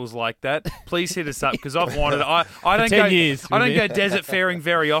get goggles like that, please hit us up because I've wanted. I don't go desert faring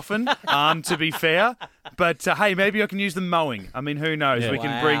very often. To be fair, but hey, maybe I can use them mowing. I mean, who knows? We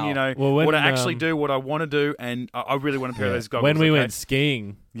can bring what I actually do, what I want to do, and I really want a pair of those goggles. When we went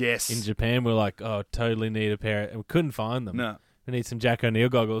skiing, in in Japan, we were like, totally need a pair, and we couldn't find them. No. We need some Jack O'Neill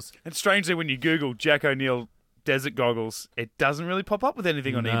goggles. And strangely, when you Google Jack O'Neill desert goggles, it doesn't really pop up with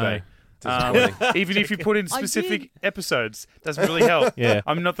anything on eBay. Even if you put in specific episodes, doesn't really help. Yeah,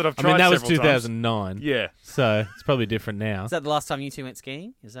 I mean, not that I've tried. that was several 2009. times. Yeah, so it's probably different now. Is that the last time you two went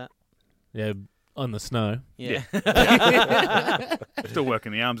skiing? Is that? Yeah, on the snow. Yeah. Still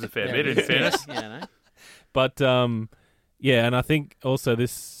working the arms a fair bit, in fairness. Yeah, no? But yeah, and I think also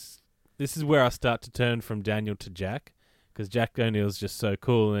this is where I start to turn from Daniel to Jack, because Jack O'Neill's just so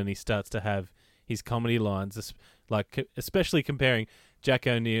cool, and he starts to have his comedy lines, like especially comparing Jack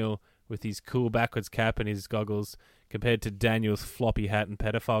O'Neill with his cool backwards cap and his goggles compared to Daniel's floppy hat and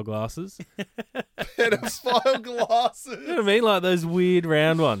pedophile glasses. Pedophile glasses. You know what I mean? Like those weird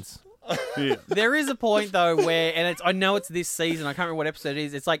round ones. Yeah. There is a point though where, and I know it's this season. I can't remember what episode it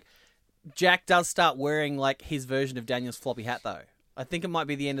is. It's like Jack does start wearing like his version of Daniel's floppy hat though. I think it might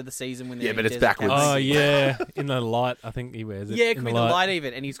be the end of the season when Yeah, they're but in it's desert backwards. camping. Oh yeah, in the light, I think he wears it. Yeah, it in could be the light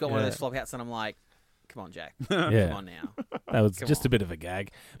even, and he's got one of Yeah. those flop hats, and I'm like, come on, Jack, Yeah. come on now. That was Come just on. a bit of a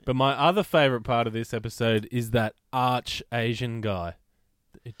gag. But my other favourite part of this episode is that arch Asian guy,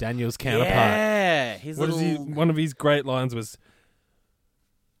 Daniel's counterpart. Yeah, his What is he? little. One of his great lines was,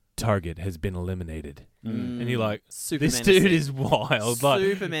 "Target has been eliminated," and you're like, Super "This menacing. dude is wild." Like,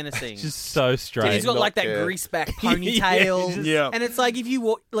 Super menacing. just so straight. And he's got like that Yeah. grease back ponytail. Yeah. And it's like if you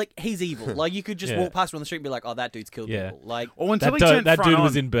walk, like he's evil. Like you could just Yeah. walk past him on the street and be like, oh, that dude's killed Yeah. people. Like, Or until that he turned that front dude on.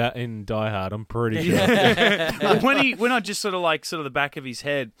 was in Die Hard. I'm pretty sure. Well, when I just sort of the back of his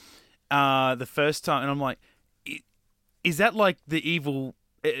head the first time, and I'm like, is that like the evil?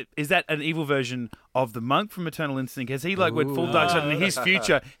 Is that an evil version of the monk from Maternal Instinct? Has he like went full dark side, and in his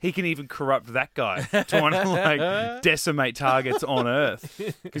future he can even corrupt that guy to want to like decimate targets on Earth?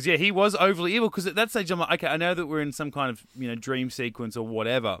 Because yeah, he was overly evil. Because at that stage I'm like, okay, I know that we're in some kind of dream sequence or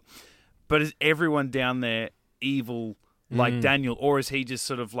whatever, but is everyone down there evil? Like Daniel, or is he just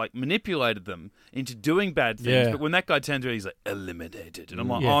sort of like manipulated them into doing bad things? Yeah. But when that guy turns around, he's like eliminated, and I'm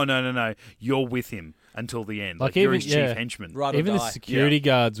like, Yeah. oh no, you're with him until the end. Like, You're even- his yeah. chief henchman. Right or Even the die. security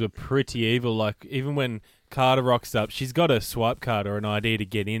guards were pretty evil. Like, even when Carter rocks up, she's got a swipe card or an ID to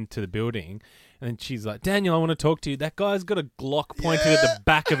get into the building. And then she's like, Daniel, I want to talk to you. That guy's got a Glock pointed at the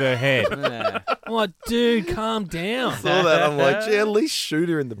back of her head. yeah. I'm like, dude, calm down. Saw that. I'm like, gee, at least shoot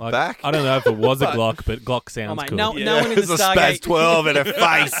her in the Like, back. I don't know if it was a Glock, but Glock sounds Oh, mate, cool. no one in the There's a Spaz Stargate 12 in her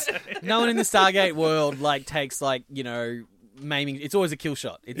face. No one in the Stargate world like takes like maiming. It's always a kill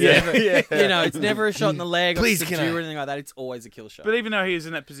shot. It's Yeah, never, yeah. It's never a shot in the leg Please, or can subdue I- or anything like that. It's always a kill shot. But even though he was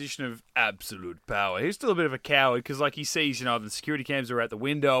in that position of absolute power, he's still a bit of a coward because, like, he sees, the security cams are at the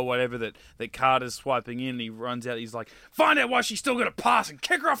window or whatever that Carter's swiping in, and he runs out. He's like, find out why she's still going to pass and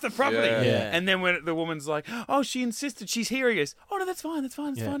kick her off the property. Yeah. And then when the woman's like, oh, she insisted, she's here. He goes, oh no, that's fine. It's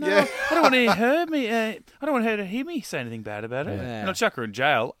fine. No, Yeah. I don't want to hear me. I don't want her to hear me say anything bad about her. Yeah. And I'll chuck her in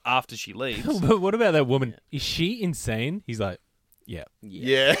jail after she leaves. But what about that woman? Is she insane? He's like, yeah.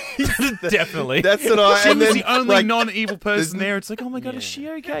 Yeah. Definitely. That's what I... She and was then, the only like, non-evil person there's- there. It's like, oh my god, is she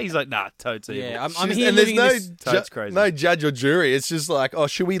okay? He's like, nah, totes evil. yeah, I'm she's- here and there's living no, in this. Toad's crazy. no judge or jury. It's just like, oh,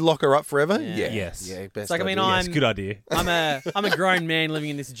 should we lock her up forever? Yeah. Yes. Yeah, best It's like, I mean, idea. Yes, good idea. I'm a grown man living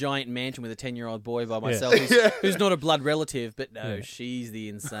in this giant mansion with a 10-year-old boy by myself Yeah. who's not a blood relative, but no, she's the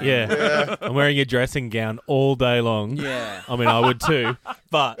insane. Yeah. I'm wearing a dressing gown all day long. Yeah. I mean, I would too,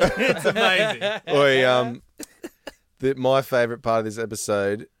 but it's amazing. Oi, my favourite part of this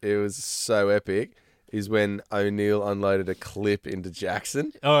episode, it was so epic, is when O'Neill unloaded a clip into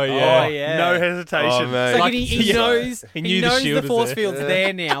Jackson. Oh, yeah. Oh, yeah. No hesitation. Oh, man. It's like, Like, he yeah. knows, He he knew the knows shield the was force there. field's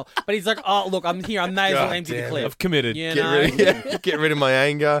there now, but he's like, oh, look, I'm here. I may as well God empty the damn clip. I've committed. You Get know? get rid of my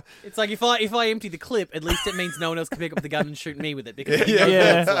anger. It's like if I empty the clip, at least it means no one else can pick up the gun and shoot me with it because Yeah. no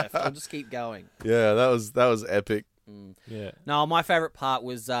Yeah. bullets left. I'll just keep going. Yeah, that was epic. Yeah. No, my favourite part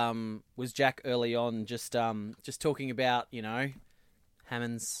was Jack early on, just talking about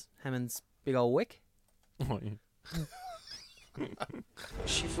Hammond's big old wick. Oh, yeah.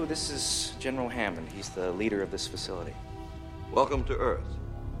 Shifu, this is General Hammond. He's the leader of this facility. Welcome to Earth.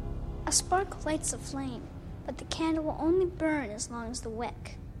 A spark lights a flame, but the candle will only burn as long as the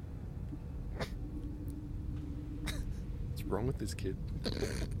wick. What's wrong with this kid?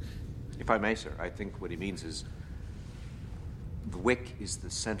 If I may, sir, I think what he means is the wick is the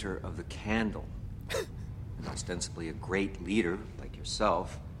center of the candle. And ostensibly a great leader like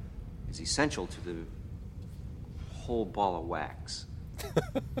yourself is essential to the whole ball of wax.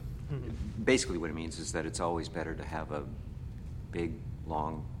 Basically what it means is that it's always better to have a big,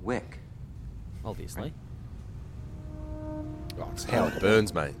 long wick. Obviously. Oh, it's how it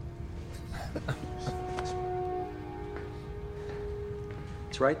burns, mate.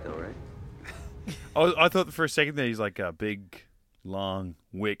 It's right, though, right? I thought for a second there he's like a big, long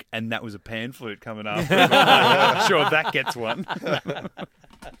wick, and that was a pan flute coming up. Sure, that gets one.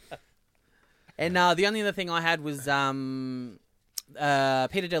 And the only other thing I had was Peter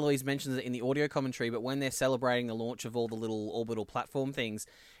DeLuise mentions it in the audio commentary, but when they're celebrating the launch of all the little orbital platform things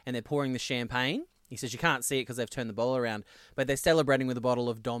and they're pouring the champagne, He says you can't see it because they've turned the bowl around, but they're celebrating with a bottle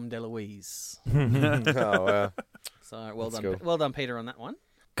of Dom DeLuise. Oh, wow. So well That's done, cool. well done, Peter, on that one.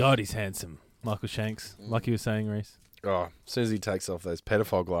 God, he's handsome. Michael Shanks, like you were saying, Reese. Oh, as soon as he takes off those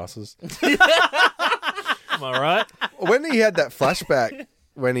pedophile glasses. Am I right? When he had that flashback,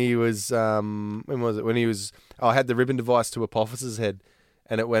 when he was, when was it? When he was, had the ribbon device to Apophis's head,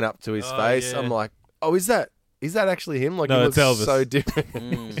 and it went up to his face. yeah. I'm like, oh, is that actually him? Like, No, he it's looks Elvis. so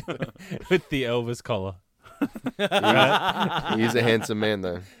different. With the Elvis collar. He's a handsome man,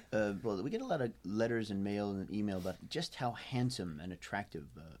 though. Well, we get a lot of letters and mail and email about just how handsome and attractive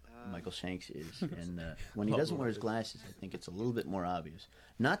Michael Shanks is. And when he doesn't wear his glasses, I think it's a little bit more obvious.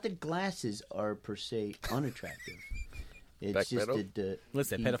 Not that glasses are per se unattractive. It's just that Unless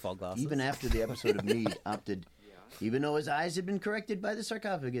they're pedophile glasses. even after the episode of Mead opted, even though his eyes had been corrected by the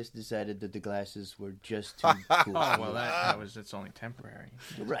sarcophagus, decided that the glasses were just too cool. Oh, well, it's only temporary.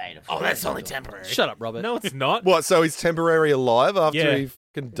 Right. Oh, that's only temporary. Shut up, Robert. No, it's not. What, so he's temporary alive after he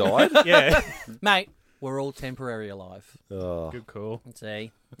fucking died? Yeah. Mate, we're all temporary alive. Oh, Good call.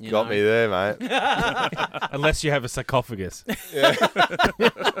 See? got me there, mate. Unless you have a sarcophagus.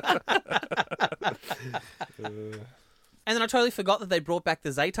 And then I totally forgot that they brought back the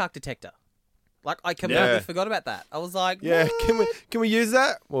Zatark detector. Like, I completely forgot about that. I was like, Yeah, what? can we use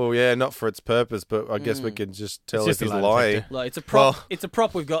that? Well, yeah, not for its purpose, but I guess we can just tell It's if just he's a lie lying. detector. Look, it's a prop. Well- It's a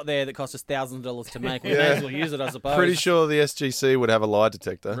prop we've got there that cost us thousands of dollars to make. We may as well use it, I suppose. Pretty sure the SGC would have a lie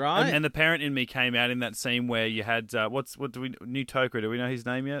detector. Right? And the parent in me came out in that scene where you had New Toker? Do we know his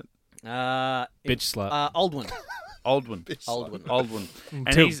name yet? Bitch slap. Aldwin. Aldwin. Aldwin. And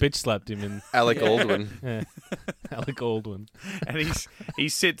Until he's, bitch slapped him in. Alec Aldwin. Yeah. Alec Aldwin. and he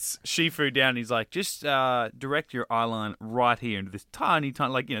sits Shifu down. And he's like, just direct your eye line right here into this tiny,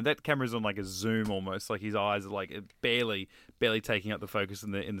 like, you know, that camera's on like a zoom almost. Like his eyes are like barely taking up the focus in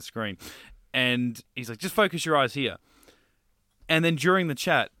the screen. And he's like, just focus your eyes here. And then during the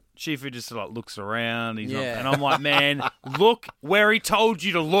chat, Shifu just sort of looks around. He's not, and I'm like, man, look where he told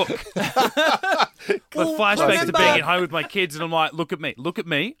you to look. The flashback to being at home with my kids, and I'm like, look at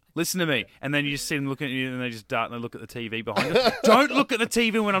me, listen to me. And then you just see them looking at you, and they just dart and they look at the TV behind them. Don't look at the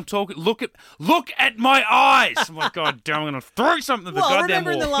TV when I'm talking. Look at my eyes. I'm like, God damn, I'm gonna throw something at the goddamn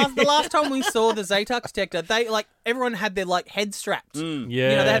remember wall. the last time we saw the Zatark detector, they everyone had their head strapped. Yeah. You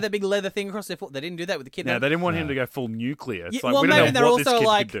know, they had that big leather thing across their foot. They didn't do that with the kid. No, they didn't want him to go full nuclear. It's Yeah, like, well, we maybe don't know they're what this also kid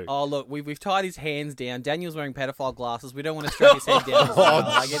like, could do. oh look, we've tied his hands down. Daniel's wearing pedophile glasses. We don't want to strap his head down. As well.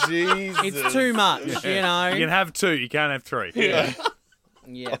 Like, it's too much, you know. You can have two, you can't have three. Yeah.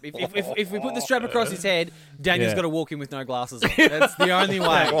 If we put the strap across his head, Daniel's got to walk in with no glasses on. That's the only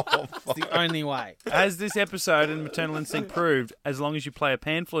way. It's the only way. As this episode and Maternal Instinct proved, as long as you play a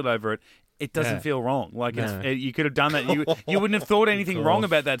pan flute over it, it doesn't feel wrong. Like you could have done that. You wouldn't have thought anything wrong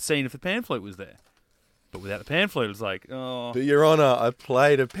about that scene if the pan flute was there. But without the pan flute, it's like, oh. But Your Honour, I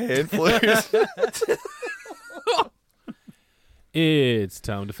played a pan flute. It's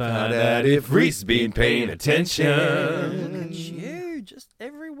time to find out if Reese been paying attention. Look at you, just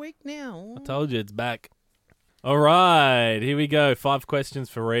every week now. I told you it's back. All right, here we go. 5 questions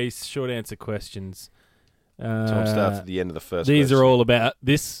for Reese. Short answer questions. Time starts at the end of the first These question. are all about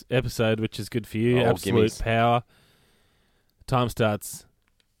this episode, which is good for you. Oh, Absolute gimmies. power. Time starts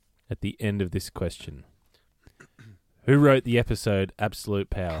at the end of this question. Who wrote the episode Absolute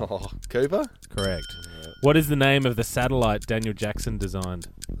Power? Oh, Cooper? Correct. What is the name of the satellite Daniel Jackson designed?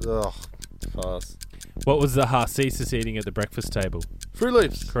 Oh, pass. What was the Harcesis eating at the breakfast table? Fruit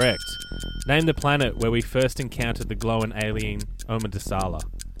Loops. Correct. Name the planet where we first encountered the glowing alien Omodesala.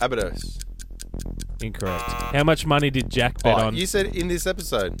 Abydos. Incorrect. How much money did Jack bet on? You said in this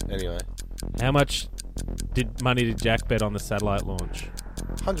episode, anyway. How much money did Jack bet on the satellite launch?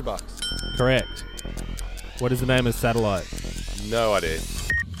 $100. Correct. What is the name of the satellite? No idea.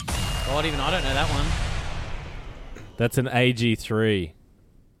 God, even I don't know that one. That's an AG-3.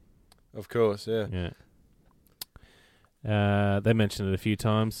 Of course, yeah. Yeah. They mentioned it a few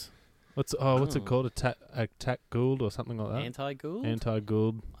times. What's it called? Attack Gould or something like that? Anti-Gould?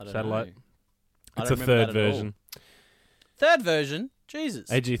 Anti-Gould I don't satellite. know. It's I a don't third remember that at all. version. Third version?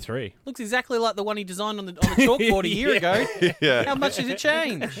 Jesus. AG-3. Looks exactly like the one he designed on the chalkboard a year ago. Yeah. How much did it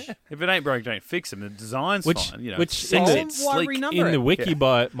change? If it ain't broke, don't fix them. The design's fine. You know, which it's in sexy, the- it's Why sleek. renumber In it? the wiki,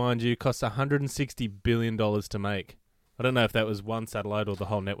 mind you, costs $160 billion to make. I don't know if that was one satellite or the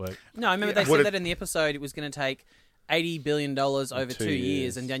whole network. No, I remember they What said if- that in the episode it was going to take $80 billion over 2 2 years,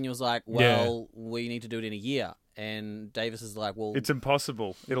 years. and Daniel's like, well, we need to do it in a year. And Davis is like, well... It's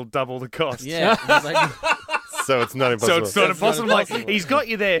impossible. It'll double the cost. yeah. And he's like, So it's not impossible. So it's not impossible. Like, he's got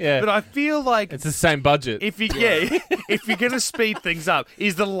you there. Yeah. But I feel like It's the same budget. if if you're going to speed things up,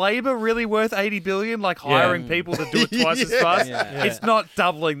 is the labour really worth 80 billion? Like hiring people to do it twice as fast? Yeah. It's not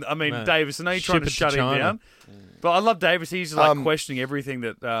doubling. I mean, No. Davis, I know you're trying Ship to it to shut him China. down. But I love Davis. He's questioning everything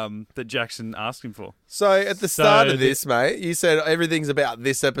that Jackson asked him for. So at the start of this, mate, you said everything's about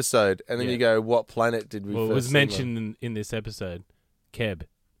this episode, and then Yeah. you go, "What planet did we?" Well, it first was see mentioned in this episode. Keb.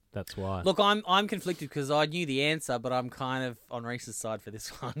 That's why. Look, I'm conflicted because I knew the answer, but I'm kind of on Reese's side for this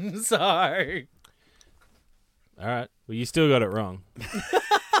one. So, All right. Well, you still got it wrong.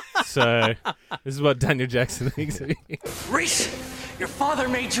 So this is what Daniel Jackson thinks of you. Reese, your father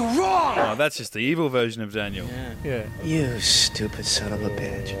made you wrong. Oh, that's just the evil version of Daniel. Yeah. You stupid son of a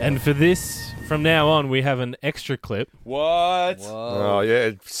bitch. And for this, from now on, we have an extra clip. What? Oh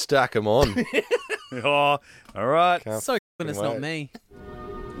yeah, stack them on. Oh, all right. so good it's not me.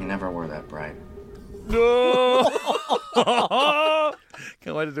 You never were that bright. No.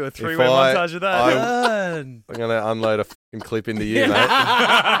 Can't wait to do a three-way montage of that. I'm going to unload a fucking clip into you, mate.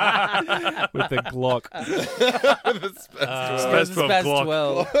 With the Glock. The Spaz 12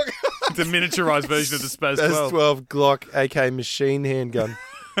 Glock. The miniaturized version of the Spaz 12. Spaz 12 Glock, AK machine handgun.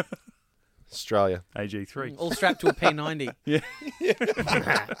 Australia. AG3. All strapped to a P90. Yeah.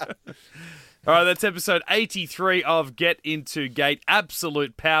 All right, that's episode 83 of Get Into Gate.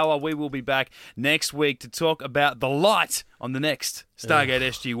 Absolute power. We will be back next week to talk about the light on the next Stargate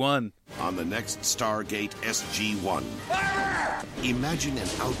SG-1. On the next Stargate SG-1. Imagine an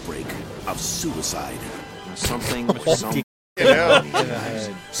outbreak of suicide. Something.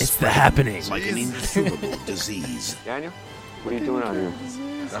 It's the happening. Like an incurable disease. Daniel, what are you doing out here?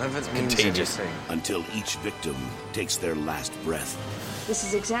 None of it's Contagious. Until each victim takes their last breath. This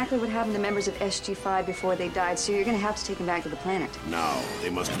is exactly what happened to members of SG-5 before they died, so you're going to have to take them back to the planet. Now, they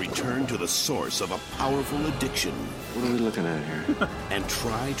must return to the source of a powerful addiction. What are we looking at here? And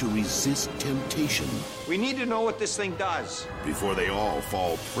try to resist temptation. We need to know what this thing does. Before they all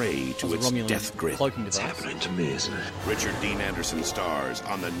fall prey to its death grip. It's happening to me, isn't it? Richard Dean Anderson stars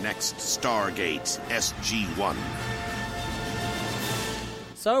on the next Stargate SG-1.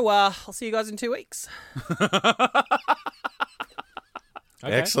 So, I'll see you guys in 2 weeks.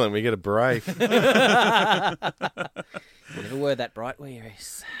 Okay. Excellent. We get a break. You never were that bright, were you,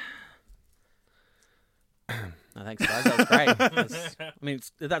 Reese? No, thanks, guys. That was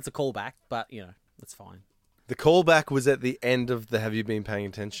great. That's a callback, but, that's fine. The callback was at the end of the Have You Been Paying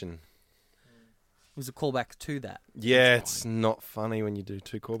Attention? It was a callback to that. Yeah, it's not funny when you do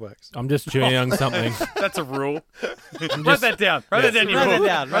two callbacks. I'm just chewing on something. That's a rule. Write that down. Write that down in your book.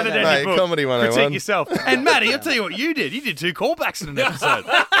 Write that down in your book. Comedy 101. Critique yourself. And Matty, I'll tell you what you did. You did 2 callbacks in an episode.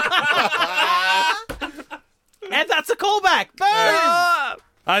 And that's a callback. Boom!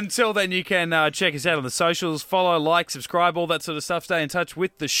 Until then, you can check us out on the socials. Follow, like, subscribe, all that sort of stuff. Stay in touch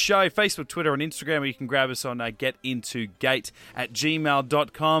with the show. Facebook, Twitter, and Instagram. Or you can grab us on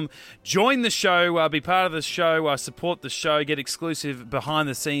getintogate@gmail.com. Join the show. Be part of the show. Support the show. Get exclusive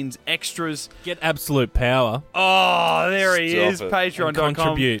behind-the-scenes extras. Get absolute power. Oh, there he is. Stop it.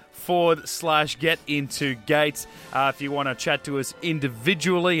 Patreon.com/getintogate. If you want to chat to us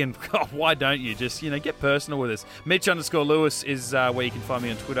individually, and why don't you just, get personal with us. Mitch_Lewis is where you can find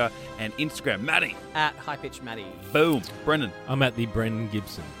me on Twitter and Instagram. Matty. At High-Pitch Matty. Boom. Brendan. I'm at the Brendan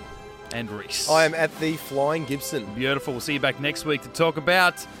Gibson. And Reese. I am at the Flying Gibson. Beautiful. We'll see you back next week to talk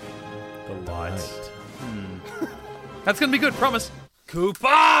about the light. That's going to be good. Promise. Cooper!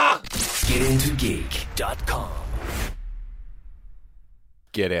 GetIntoGeek.com.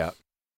 Get out.